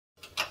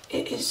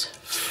It is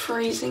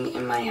freezing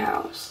in my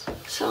house,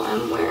 so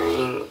I'm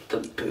wearing the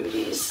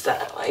booties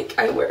that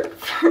I wear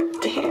for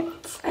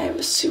dance. I have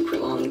a super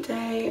long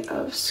day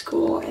of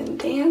school and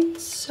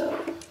dance, so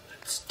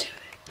let's do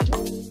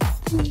it.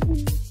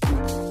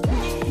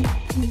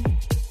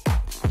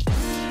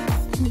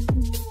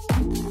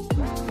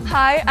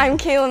 Hi, I'm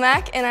Kayla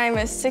Mak, and I'm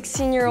a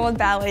 16-year-old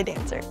ballet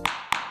dancer.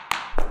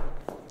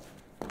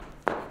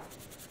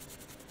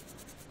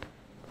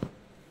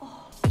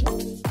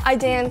 I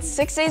dance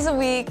 6 days a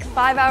week,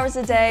 5 hours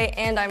a day,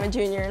 and I'm a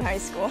junior in high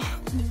school.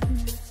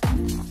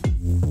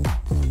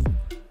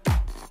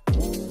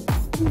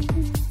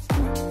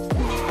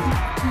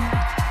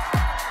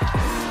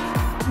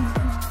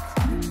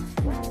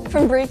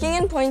 From breaking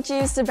in point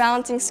shoes to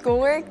balancing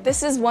schoolwork,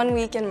 this is 1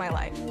 week in my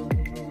life.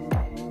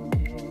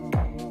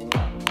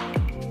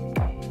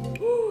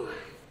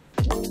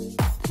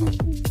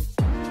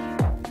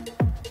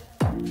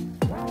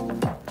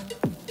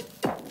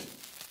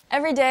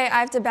 Every day I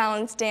have to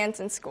balance dance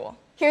and school.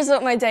 Here's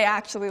what my day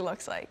actually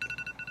looks like.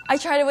 I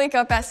try to wake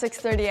up at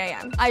 6:30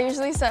 a.m. I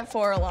usually set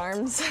 4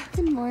 alarms.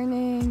 Good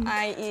morning.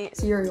 I eat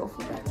cereal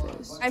for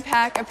breakfast. I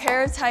pack a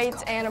pair of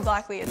tights and a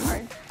black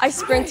leotard. I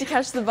sprint to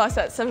catch the bus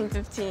at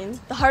 7:15.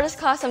 The hardest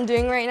class I'm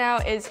doing right now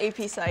is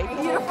AP Psych.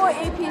 Beautiful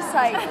AP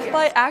Psych.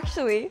 But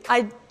actually,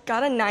 I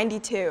got a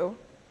 92.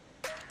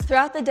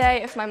 Throughout the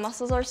day, if my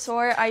muscles are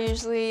sore, I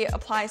usually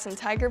apply some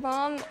Tiger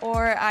Balm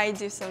or I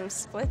do some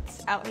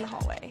splits out in the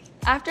hallway.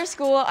 After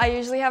school, I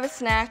usually have a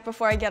snack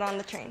before I get on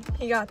the train.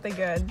 You got the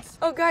goods.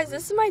 Oh guys,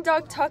 this is my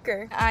dog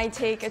Tucker. I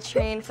take a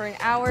train for an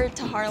hour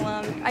to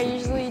Harlem. I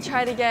usually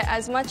try to get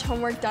as much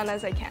homework done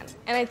as I can.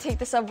 And I take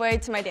the subway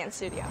to my dance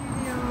studio.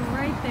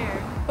 Right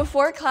there.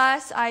 Before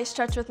class, I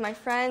stretch with my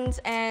friends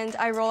and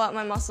I roll out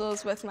my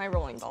muscles with my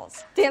rolling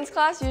balls. Dance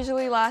class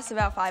usually lasts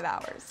about 5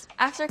 hours.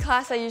 After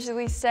class, I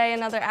usually stay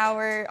another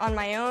hour on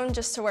my own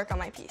just to work on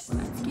my piece.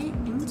 Let's get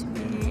into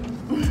it.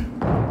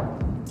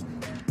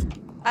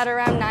 At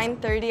around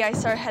 9:30, I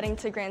start heading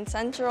to Grand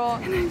Central.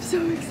 And I'm so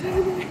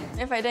excited.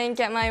 If I didn't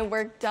get my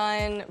work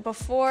done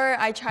before,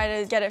 I try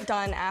to get it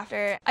done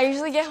after. I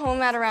usually get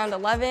home at around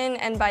 11,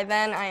 and by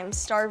then I am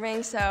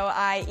starving, so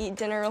I eat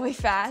dinner really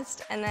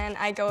fast, and then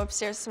I go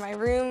upstairs to my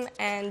room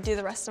and do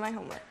the rest of my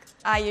homework.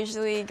 I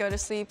usually go to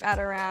sleep at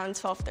around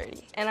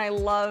 12:30, and I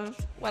love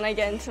when I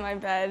get into my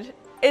bed.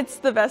 It's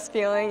the best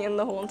feeling in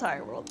the whole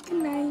entire world.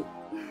 Good night.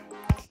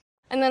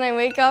 And then I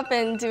wake up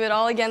and do it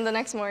all again the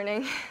next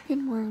morning. Good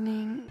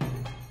morning.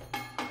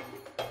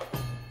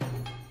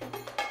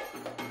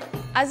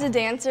 As a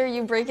dancer,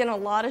 you break in a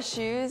lot of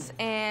shoes,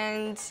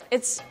 and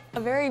it's a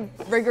very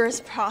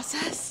rigorous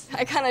process.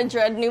 I kind of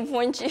dread new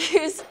point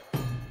shoes.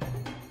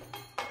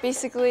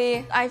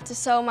 Basically, I have to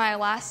sew my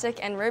elastic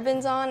and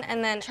ribbons on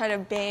and then try to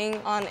bang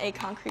on a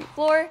concrete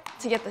floor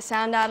to get the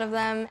sound out of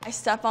them. I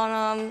step on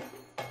them,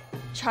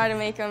 try to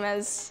make them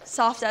as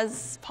soft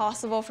as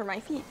possible for my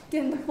feet.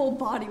 Getting the full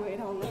body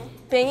weight on them.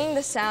 Banging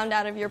the sound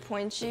out of your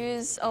point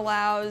shoes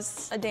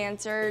allows a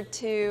dancer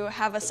to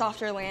have a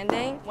softer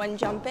landing when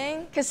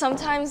jumping, because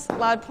sometimes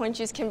loud point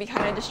shoes can be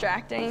kind of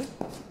distracting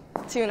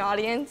to an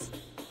audience.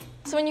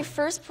 So when you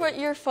first put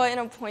your foot in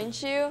a point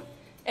shoe,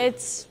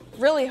 it's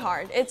really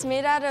hard. It's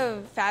made out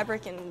of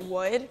fabric and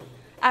wood.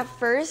 At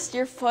first,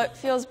 your foot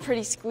feels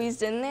pretty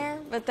squeezed in there,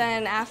 but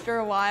then after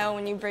a while,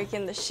 when you break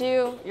in the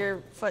shoe,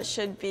 your foot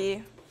should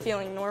be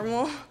feeling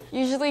normal.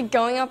 Usually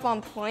going up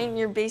on point,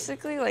 you're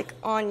basically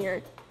on your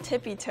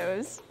tippy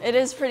toes. It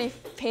is pretty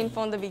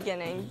painful in the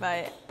beginning,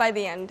 but by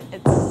the end,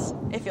 it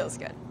feels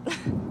good.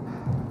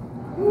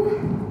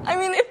 I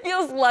mean, it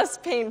feels less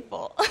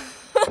painful.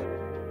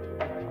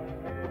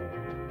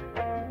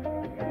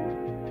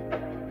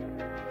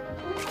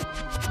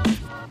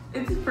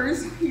 It's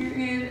first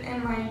period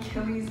and my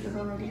Achilles is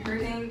already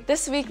hurting.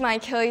 This week my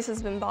Achilles has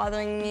been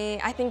bothering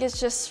me. I think it's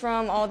just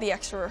from all the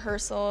extra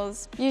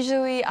rehearsals.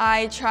 Usually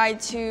I try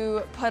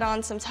to put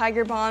on some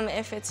Tiger Balm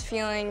if it's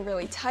feeling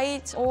really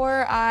tight,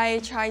 or I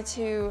try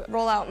to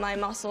roll out my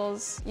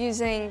muscles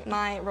using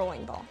my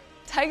rolling ball.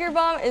 Tiger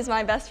Balm is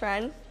my best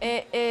friend.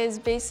 It is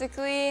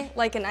basically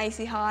like an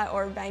Icy Hot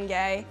or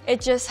Bengay.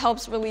 It just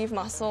helps relieve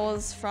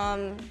muscles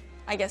from,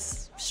 I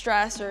guess,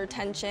 stress or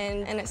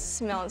tension, and it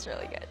smells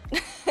really good.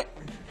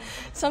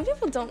 Some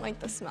people don't like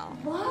the smell.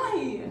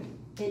 Why?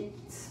 It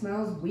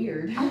smells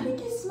weird. I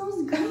think it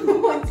smells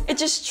good. It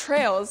just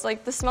trails,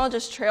 the smell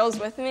just trails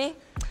with me.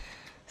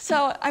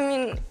 So, I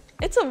mean,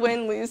 it's a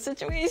win-lose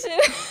situation.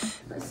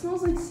 But it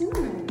smells like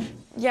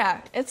cinnamon.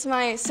 Yeah, it's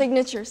my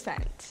signature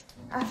scent.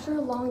 After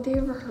a long day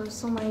of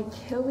rehearsal, my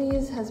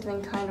Achilles has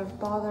been kind of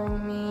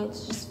bothering me.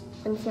 It's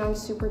just been feeling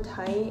super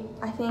tight.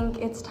 I think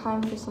it's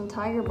time for some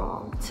Tiger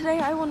Balm. Today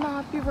I will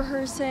not be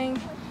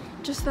rehearsing,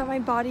 just so that my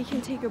body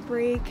can take a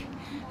break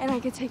and I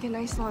could take a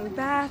nice long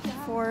bath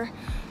for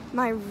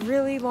my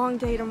really long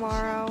day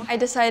tomorrow. I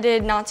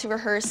decided not to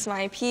rehearse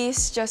my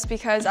piece just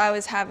because I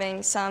was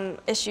having some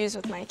issues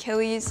with my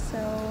Achilles.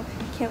 So,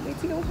 can't wait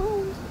to go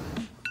home.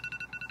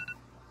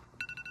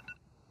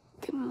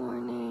 Good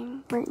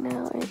morning. Right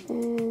now it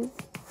is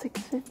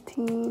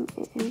 6:15.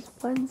 It is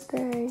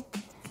Wednesday.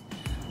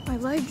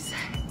 legs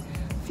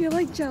feel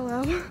like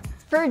jello.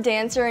 For a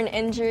dancer, an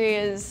injury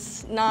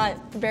is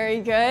not very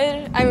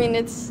good. I mean,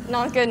 it's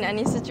not good in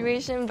any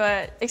situation,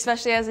 but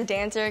especially as a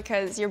dancer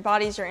because your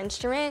body's your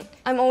instrument.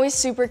 I'm always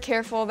super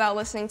careful about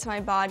listening to my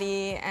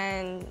body,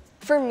 and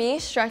for me,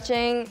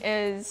 stretching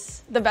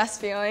is the best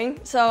feeling.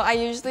 So I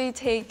usually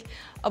take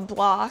a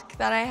block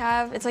that I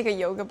have. It's like a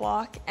yoga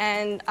block,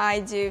 and I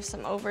do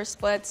some over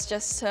splits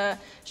just to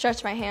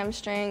stretch my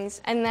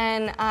hamstrings, and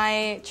then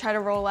I try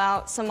to roll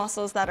out some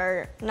muscles that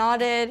are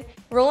knotted.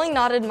 Rolling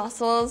knotted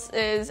muscles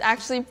is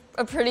actually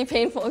a pretty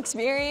painful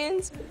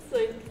experience. It's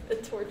like a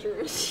torture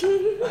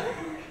machine.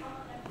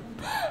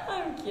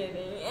 I'm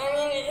kidding.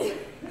 I mean,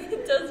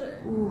 it does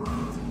hurt. Ooh.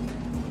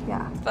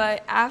 Yeah.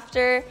 But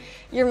after,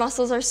 your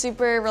muscles are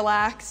super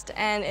relaxed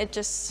and it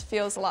just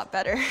feels a lot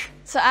better.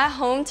 So at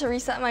home, to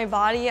reset my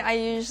body, I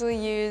usually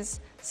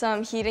use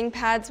some heating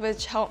pads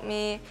which help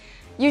me.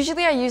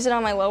 Usually I use it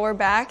on my lower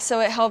back,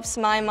 so it helps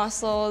my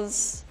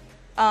muscles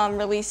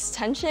release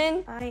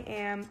tension. I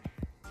am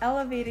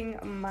elevating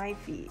my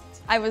feet.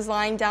 I was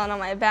lying down on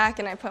my back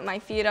and I put my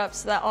feet up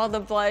so that all the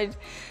blood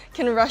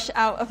can rush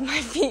out of my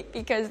feet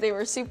because they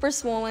were super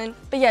swollen.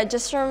 But yeah,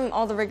 just from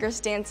all the rigorous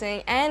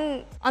dancing.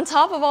 And on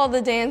top of all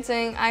the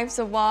dancing, I have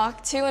to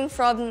walk to and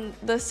from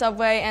the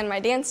subway and my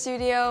dance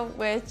studio,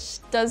 which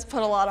does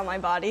put a lot on my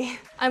body.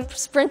 I'm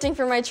sprinting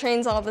for my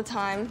trains all the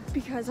time.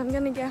 Because I'm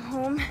gonna get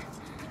home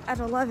at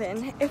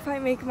 11 if I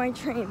make my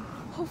train.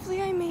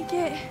 Hopefully I make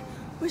it.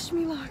 Wish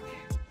me luck.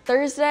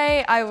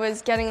 Thursday, I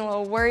was getting a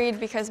little worried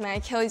because my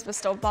Achilles was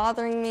still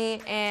bothering me,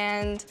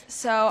 and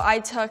so I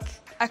took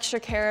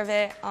extra care of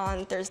it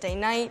on Thursday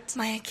night.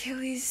 My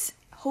Achilles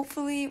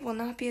hopefully will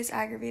not be as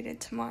aggravated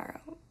tomorrow,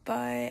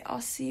 but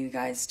I'll see you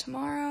guys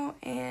tomorrow,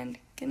 and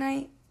good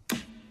night.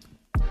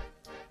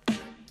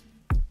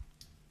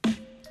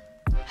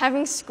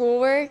 Having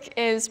schoolwork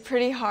is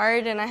pretty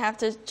hard, and I have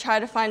to try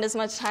to find as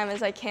much time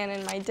as I can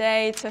in my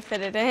day to fit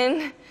it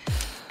in.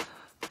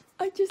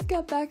 I just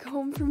got back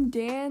home from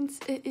dance.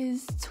 It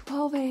is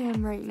 12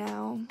 a.m. right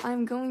now.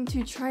 I'm going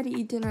to try to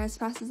eat dinner as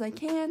fast as I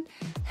can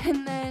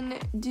and then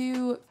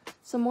do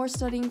some more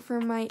studying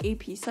for my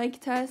AP Psych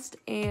test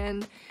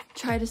and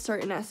try to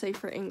start an essay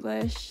for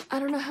English. I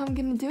don't know how I'm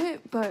gonna do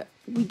it, but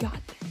we got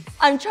this.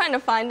 I'm trying to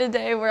find a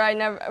day where I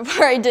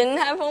didn't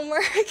have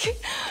homework,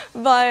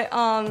 but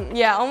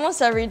yeah,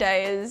 almost every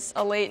day is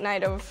a late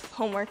night of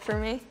homework for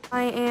me.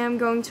 I am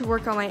going to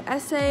work on my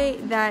essay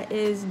that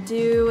is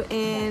due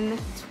in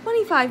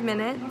 25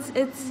 minutes.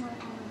 It's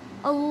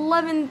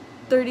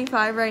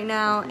 11:35 right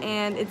now,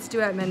 and it's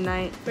due at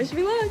midnight. Wish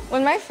me luck.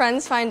 When my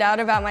friends find out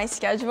about my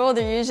schedule,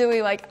 they're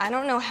usually like, I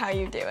don't know how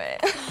you do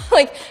it.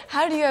 Like,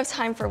 how do you have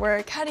time for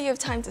work? How do you have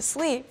time to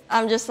sleep?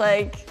 I'm just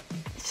like,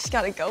 you just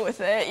gotta go with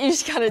it. You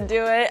just gotta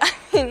do it. I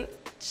mean,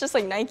 it's just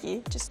like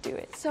Nike, just do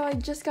it. So I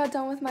just got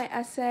done with my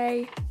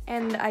essay,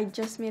 and I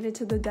just made it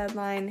to the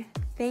deadline.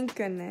 Thank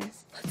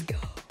goodness. Let's go.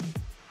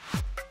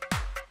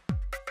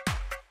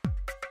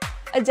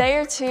 A day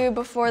or two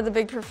before the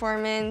big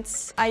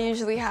performance, I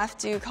usually have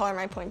to color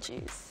my point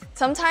shoes.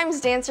 Sometimes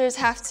dancers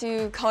have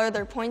to color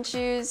their point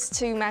shoes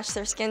to match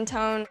their skin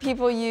tone.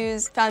 People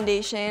use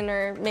foundation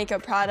or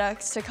makeup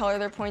products to color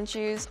their point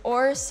shoes,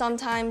 or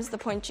sometimes the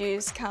point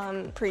shoes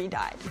come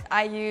pre-dyed.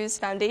 I use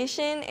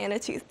foundation and a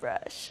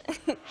toothbrush.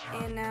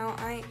 And now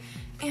I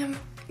am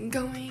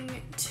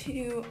going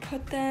to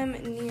put them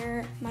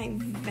near my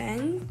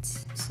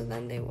vent so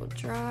then they will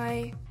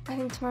dry. I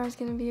think tomorrow's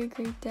gonna be a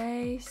great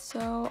day,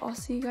 so I'll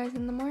see you guys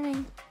in the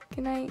morning.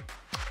 Good night.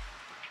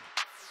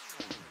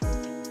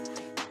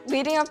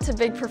 Leading up to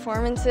big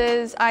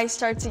performances, I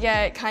start to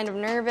get kind of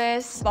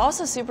nervous, but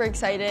also super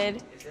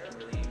excited. Is there a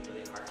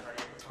really hard part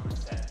of your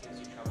performance that gives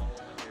you trouble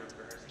when you're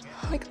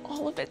rehearsing? Like,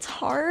 all of it's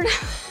hard.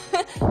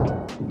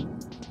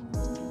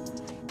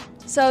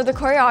 So the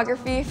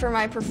choreography for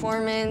my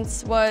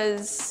performance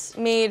was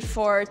made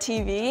for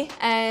TV,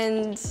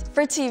 and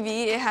for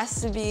TV it has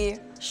to be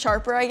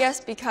sharper, I guess,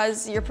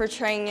 because you're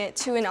portraying it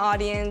to an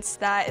audience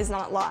that is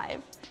not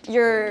live.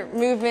 Your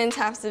movements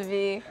have to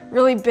be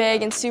really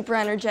big and super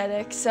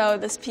energetic, so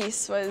this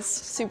piece was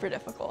super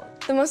difficult.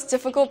 The most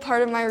difficult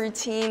part of my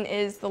routine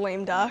is the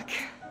lame duck.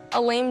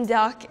 A lame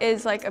duck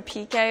is like a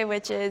piqué,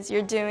 which is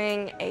you're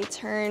doing a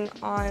turn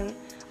on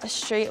a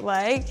straight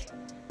leg,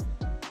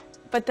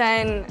 but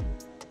then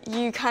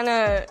you kind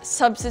of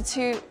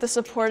substitute the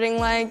supporting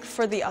leg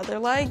for the other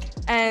leg,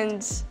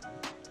 and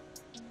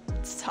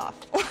it's tough.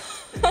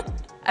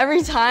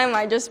 Every time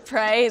I just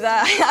pray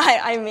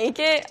that I make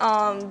it,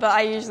 but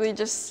I usually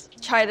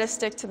just try to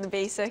stick to the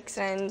basics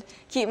and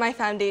keep my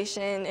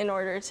foundation in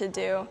order to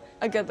do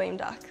a good lame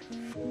duck.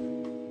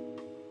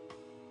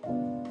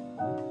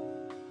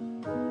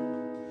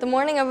 The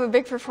morning of a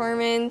big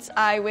performance,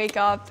 I wake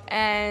up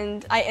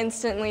and I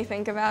instantly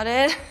think about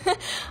it.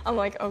 I'm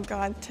like, oh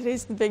God,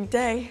 today's the big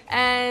day.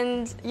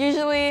 And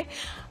usually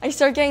I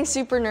start getting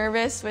super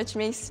nervous, which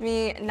makes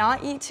me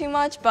not eat too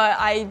much, but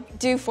I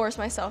do force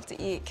myself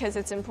to eat because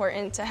it's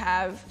important to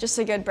have just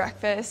a good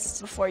breakfast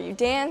before you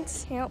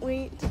dance. Can't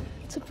wait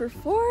to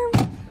perform.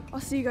 I'll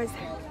see you guys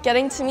there.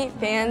 Getting to meet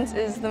fans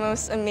is the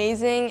most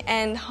amazing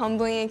and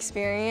humbling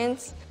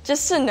experience.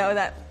 Just to know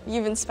that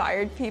you've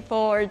inspired people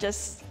or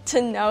just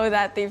to know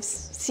that they've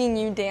seen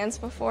you dance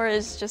before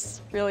is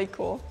just really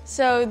cool.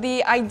 So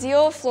the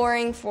ideal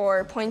flooring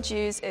for pointe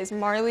shoes is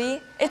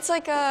marley. It's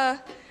like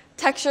a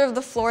texture of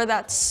the floor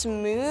that's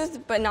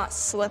smooth but not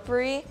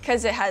slippery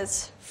because it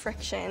has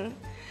friction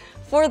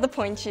for the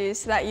pointe shoes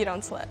so that you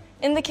don't slip.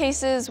 In the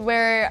cases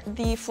where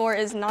the floor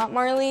is not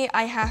marley,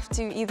 I have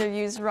to either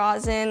use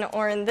rosin,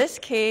 or in this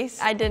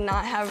case, I did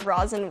not have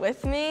rosin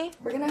with me.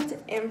 We're gonna have to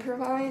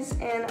improvise,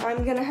 and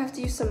I'm gonna have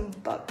to use some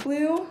butt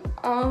glue.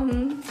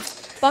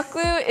 Butt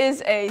glue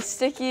is a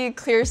sticky,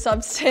 clear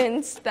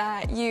substance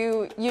that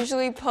you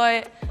usually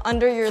put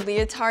under your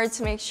leotard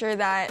to make sure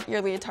that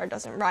your leotard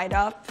doesn't ride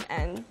up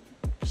and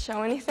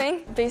show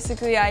anything.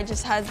 Basically, I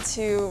just had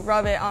to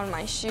rub it on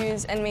my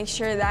shoes and make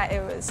sure that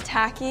it was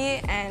tacky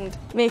and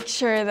make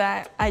sure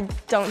that I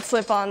don't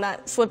slip on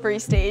that slippery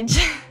stage.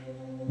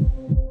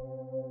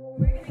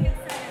 We're gonna get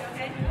started,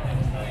 okay?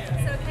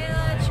 So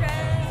Kayla,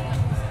 Trent.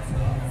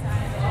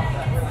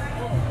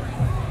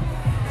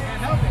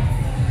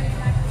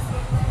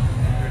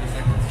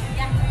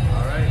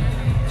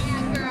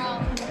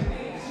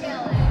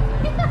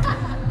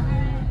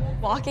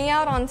 Walking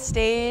out on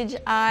stage,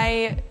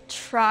 I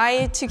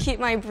try to keep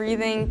my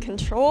breathing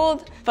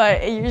controlled,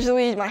 but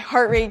usually my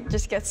heart rate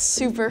just gets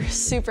super,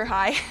 super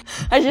high.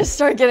 I just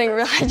start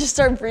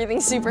breathing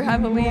super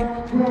heavily.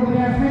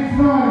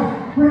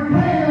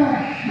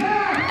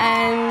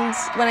 And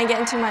when I get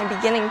into my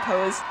beginning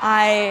pose,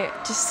 I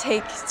just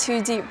take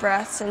 2 deep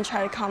breaths and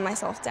try to calm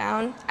myself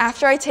down.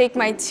 After I take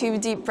my 2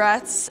 deep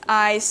breaths,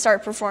 I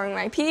start performing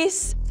my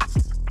piece.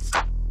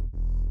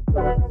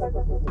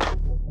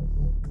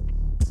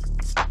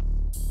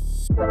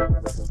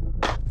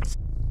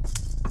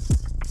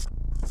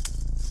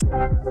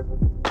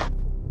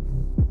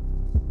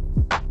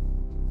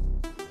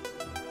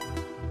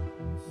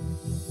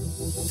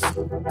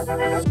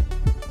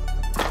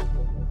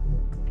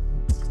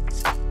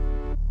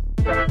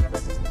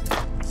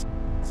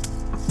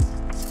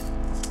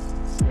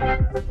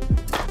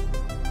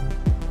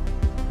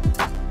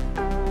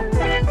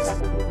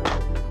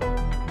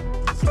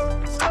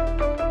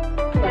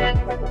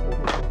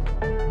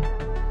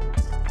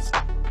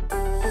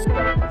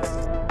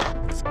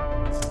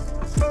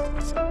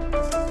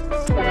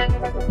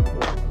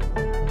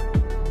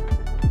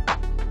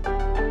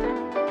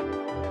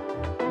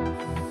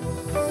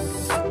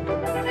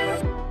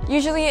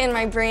 Usually in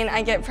my brain,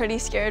 I get pretty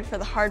scared for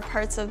the hard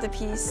parts of the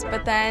piece,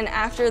 but then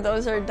after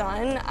those are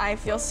done, I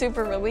feel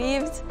super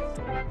relieved.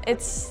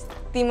 It's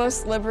the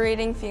most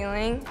liberating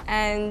feeling,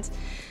 and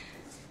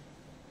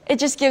it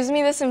just gives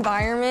me this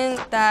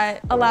environment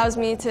that allows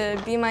me to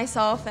be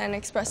myself and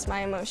express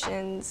my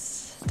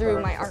emotions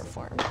through my art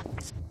form.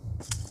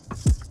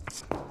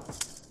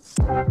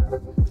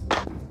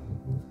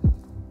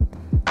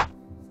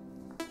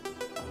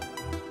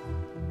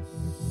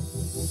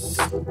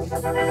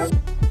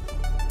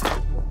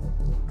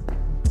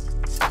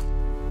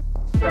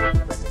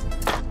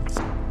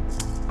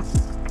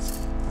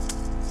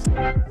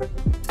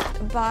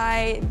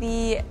 By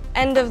the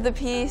end of the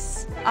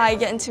piece, I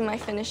get into my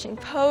finishing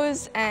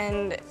pose,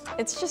 and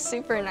it's just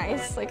super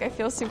nice. Like, I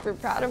feel super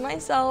proud of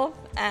myself,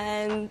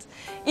 and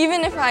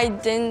even if I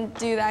didn't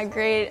do that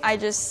great, I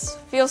just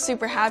feel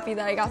super happy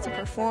that I got to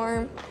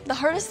perform. The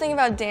hardest thing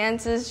about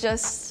dance is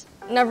just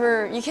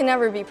you can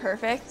never be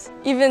perfect.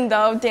 Even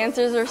though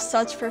dancers are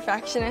such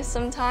perfectionists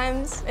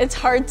sometimes, it's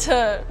hard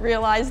to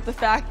realize the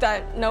fact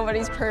that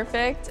nobody's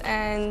perfect,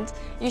 and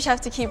you just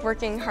have to keep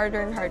working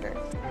harder and harder.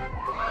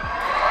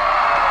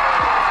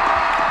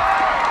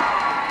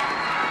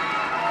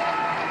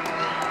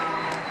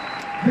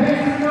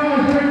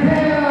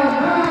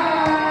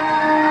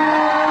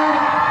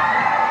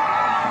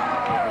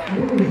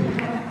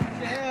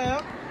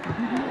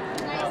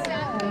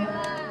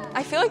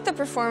 I feel like the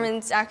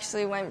performance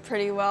actually went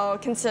pretty well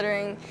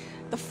considering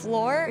the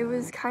floor. It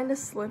was kind of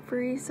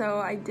slippery, so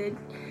I did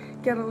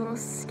get a little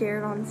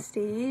scared on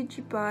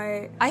stage,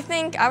 but I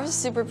think I was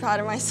super proud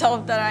of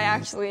myself that I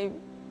actually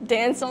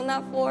danced on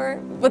that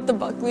floor with the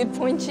buckleed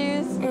pointe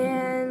shoes.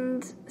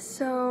 And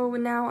so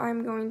now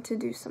I'm going to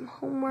do some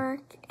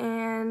homework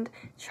and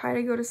try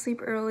to go to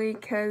sleep early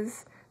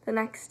because the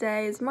next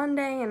day is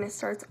Monday and it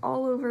starts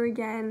all over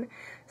again.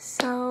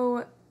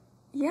 So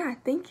yeah,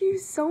 thank you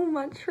so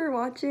much for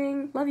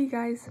watching. Love you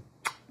guys.